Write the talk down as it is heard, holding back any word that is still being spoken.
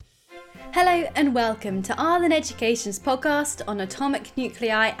Hello and welcome to Arlen Education's podcast on atomic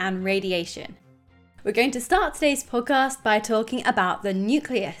nuclei and radiation. We're going to start today's podcast by talking about the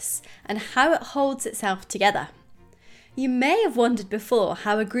nucleus and how it holds itself together. You may have wondered before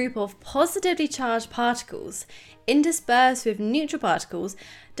how a group of positively charged particles interspersed with neutral particles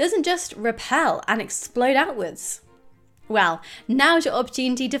doesn't just repel and explode outwards. Well, now's your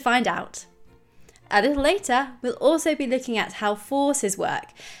opportunity to find out. A little later, we'll also be looking at how forces work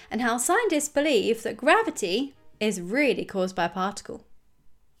and how scientists believe that gravity is really caused by a particle.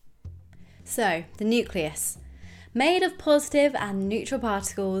 So, the nucleus, made of positive and neutral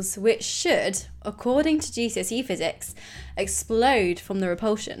particles which should, according to GCSE physics, explode from the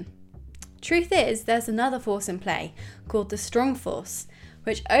repulsion. Truth is, there's another force in play called the strong force,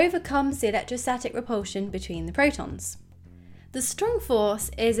 which overcomes the electrostatic repulsion between the protons. The strong force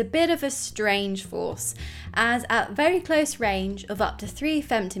is a bit of a strange force, as at very close range of up to 3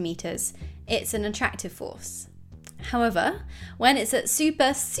 femtometers, it's an attractive force. However, when it's at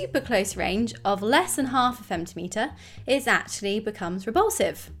super close range of less than half a femtometer, it actually becomes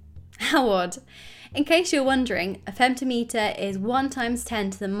repulsive. How odd! In case you're wondering, a femtometer is 1 ×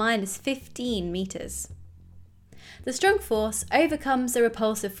 10 to the minus 15 meters. The strong force overcomes the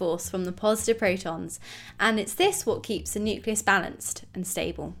repulsive force from the positive protons, and it's this what keeps the nucleus balanced and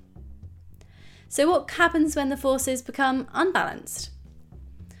stable. So what happens when the forces become unbalanced?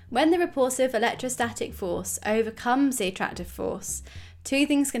 When the repulsive electrostatic force overcomes the attractive force, 2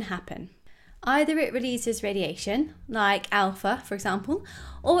 things can happen. Either it releases radiation, like alpha for example,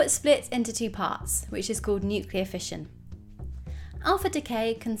 or it splits into 2 parts, which is called nuclear fission. Alpha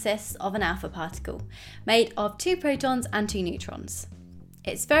decay consists of an alpha particle, made of 2 protons and 2 neutrons.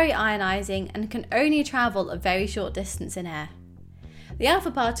 It's very ionizing and can only travel a very short distance in air. The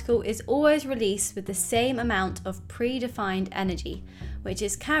alpha particle is always released with the same amount of predefined energy, which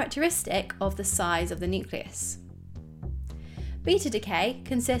is characteristic of the size of the nucleus. Beta decay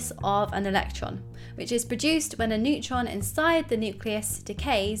consists of an electron, which is produced when a neutron inside the nucleus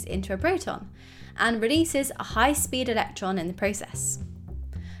decays into a proton, and releases a high-speed electron in the process.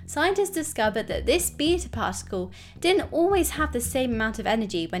 Scientists discovered that this beta particle didn't always have the same amount of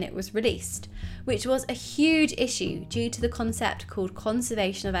energy when it was released, which was a huge issue due to the concept called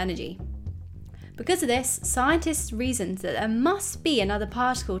conservation of energy. Because of this, scientists reasoned that there must be another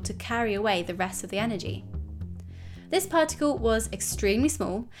particle to carry away the rest of the energy. This particle was extremely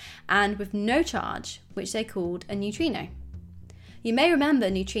small and with no charge, which they called a neutrino. You may remember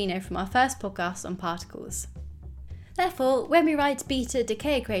neutrino from our first podcast on particles. Therefore, when we write beta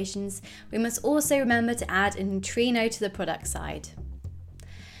decay equations, we must also remember to add a neutrino to the product side.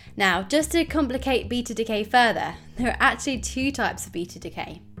 Now, just to complicate beta decay further, there are actually 2 types of beta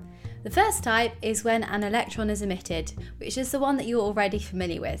decay. The first type is when an electron is emitted, which is the one that you're already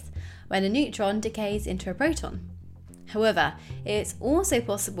familiar with, when a neutron decays into a proton. However, it's also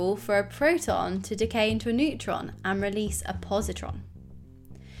possible for a proton to decay into a neutron and release a positron.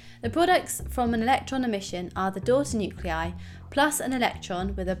 The products from an electron emission are the daughter nuclei plus an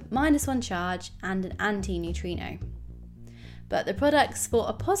electron with a -1 charge and an anti-neutrino. But the products for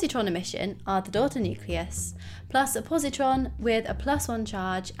a positron emission are the daughter nucleus plus a positron with a +1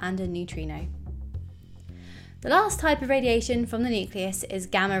 charge and a neutrino. The last type of radiation from the nucleus is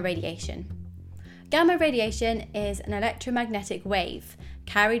gamma radiation. Gamma radiation is an electromagnetic wave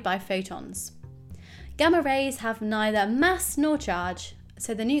carried by photons. Gamma rays have neither mass nor charge,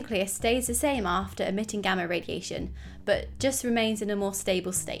 so the nucleus stays the same after emitting gamma radiation, but just remains in a more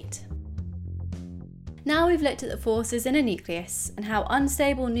stable state. Now we've looked at the forces in a nucleus and how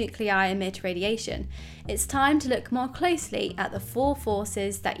unstable nuclei emit radiation, it's time to look more closely at the 4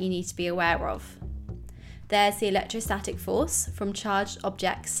 forces that you need to be aware of. There's the electrostatic force from charged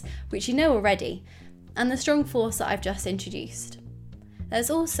objects, which you know already, and the strong force that I've just introduced. There's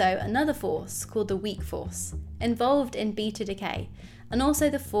also another force called the weak force, involved in beta decay, and also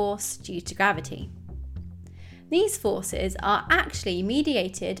the force due to gravity. These forces are actually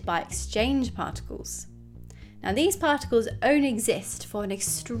mediated by exchange particles. Now, these particles only exist for an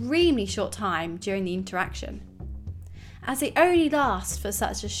extremely short time during the interaction. As they only last for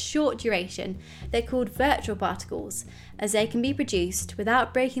such a short duration, they're called virtual particles, as they can be produced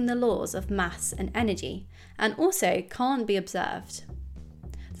without breaking the laws of mass and energy, and also can't be observed.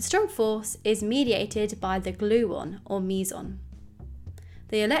 The strong force is mediated by the gluon or meson.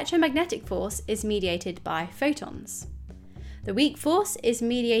 The electromagnetic force is mediated by photons. The weak force is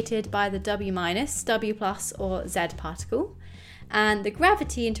mediated by the W-, W+, or Z particle, and the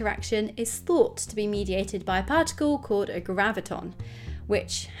gravity interaction is thought to be mediated by a particle called a graviton,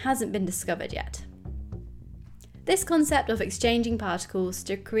 which hasn't been discovered yet. This concept of exchanging particles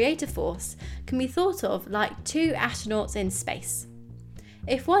to create a force can be thought of like two astronauts in space.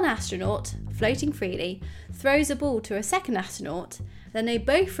 If one astronaut, floating freely, throws a ball to a second astronaut, then they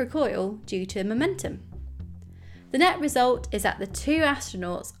both recoil due to momentum. The net result is that the two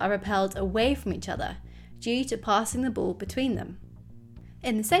astronauts are repelled away from each other due to passing the ball between them.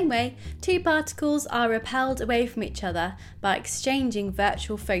 In the same way, two particles are repelled away from each other by exchanging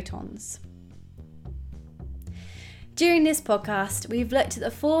virtual photons. During this podcast, we've looked at the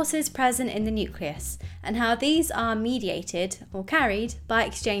forces present in the nucleus and how these are mediated or carried by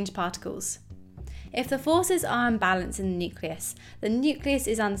exchange particles. If the forces are imbalanced in the nucleus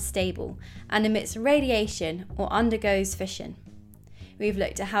is unstable and emits radiation or undergoes fission. We've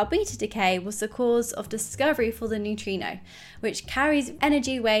looked at how beta decay was the cause of discovery for the neutrino, which carries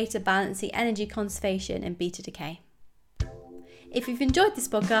energy away to balance the energy conservation in beta decay. If you've enjoyed this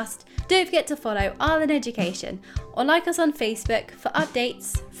podcast, don't forget to follow Arlen Education or like us on Facebook for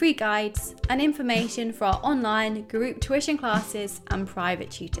updates, free guides, and information for our online group tuition classes and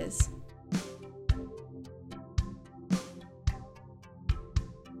private tutors.